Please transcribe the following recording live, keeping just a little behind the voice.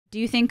Do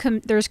you think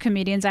there's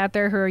comedians out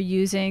there who are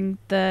using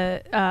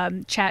the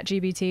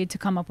ChatGPT to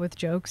come up with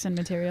jokes and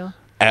material?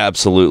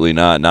 Absolutely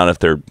not. Not if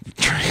they're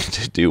trying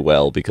to do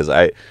well. Because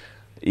have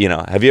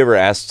you ever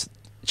asked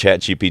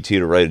ChatGPT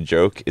to write a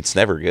joke? It's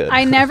never good.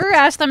 I never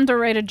asked them to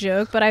write a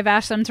joke, but I've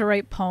asked them to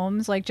write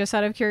poems, like just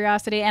out of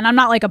curiosity. And I'm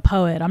not like a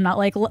poet. I'm not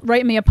like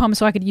write me a poem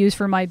so I could use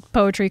for my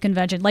poetry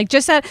convention. Like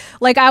just that,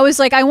 like I was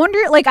like, I wonder,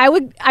 like I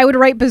would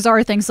write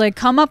bizarre things, like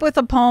come up with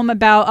a poem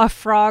about a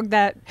frog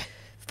that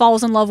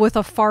falls in love with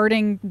a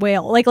farting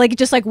whale, like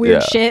just like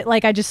weird shit.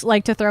 Like I just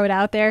like to throw it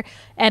out there,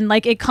 and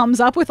like it comes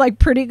up with like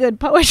pretty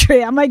good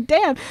poetry. I'm like,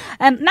 damn.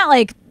 And not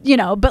like,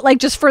 but like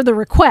just for the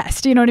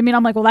request, you know what I mean?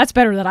 I'm like, well, that's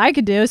better than I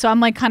could do. So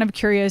I'm like kind of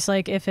curious,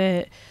 like if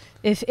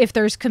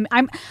there's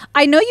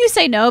I know you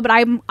say no, but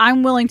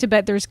I'm willing to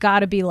bet there's got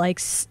to be like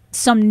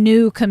some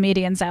new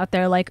comedians out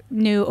there, like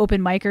new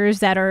open micers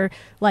that are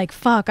like,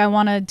 fuck, I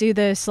want to do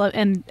this,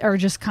 and are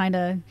just kind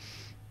of.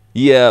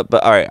 Yeah,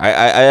 but all right,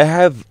 I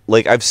have,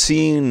 like, I've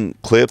seen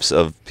clips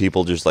of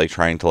people just, like,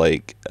 trying to,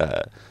 like,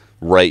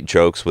 write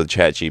jokes with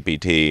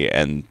ChatGPT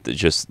and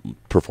just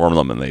perform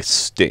them, and they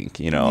stink,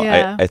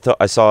 Yeah.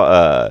 I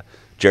saw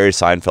Jerry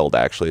Seinfeld,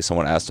 actually.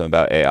 Someone asked him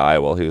about AI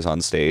while he was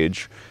on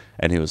stage,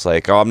 and he was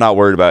like, oh, I'm not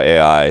worried about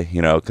AI,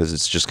 because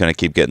it's just going to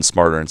keep getting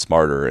smarter and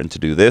smarter, and to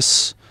do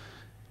this,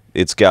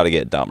 it's got to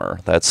get dumber.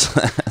 That's...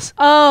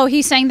 Oh,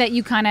 he's saying that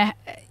you kind of...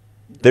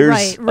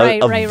 There's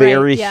a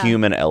very yeah.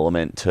 human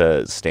element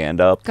to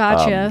stand-up.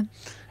 Gotcha.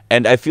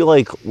 And I feel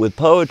like with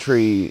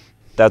poetry,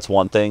 that's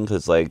one thing,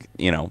 because, like,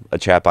 a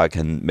chatbot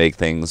can make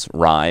things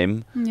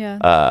rhyme.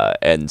 Yeah.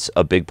 And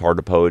a big part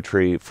of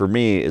poetry, for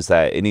me, is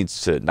that it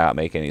needs to not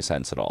make any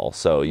sense at all.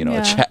 So, a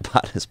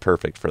chatbot is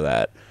perfect for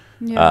that.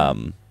 Yeah.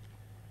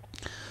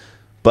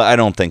 But I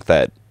don't think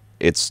that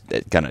it's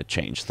gonna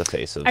change the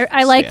face of.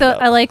 I like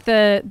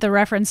the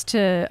reference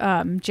to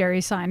Jerry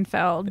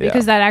Seinfeld,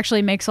 because that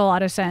actually makes a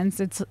lot of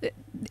sense.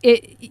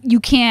 You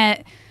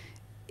can't.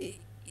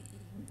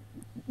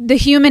 The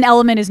human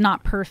element is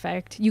not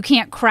perfect. You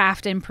can't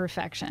craft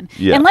imperfection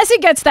unless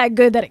it gets that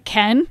good that it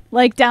can,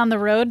 like down the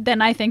road.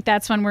 Then I think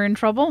that's when we're in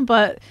trouble.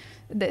 But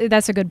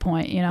that's a good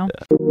point,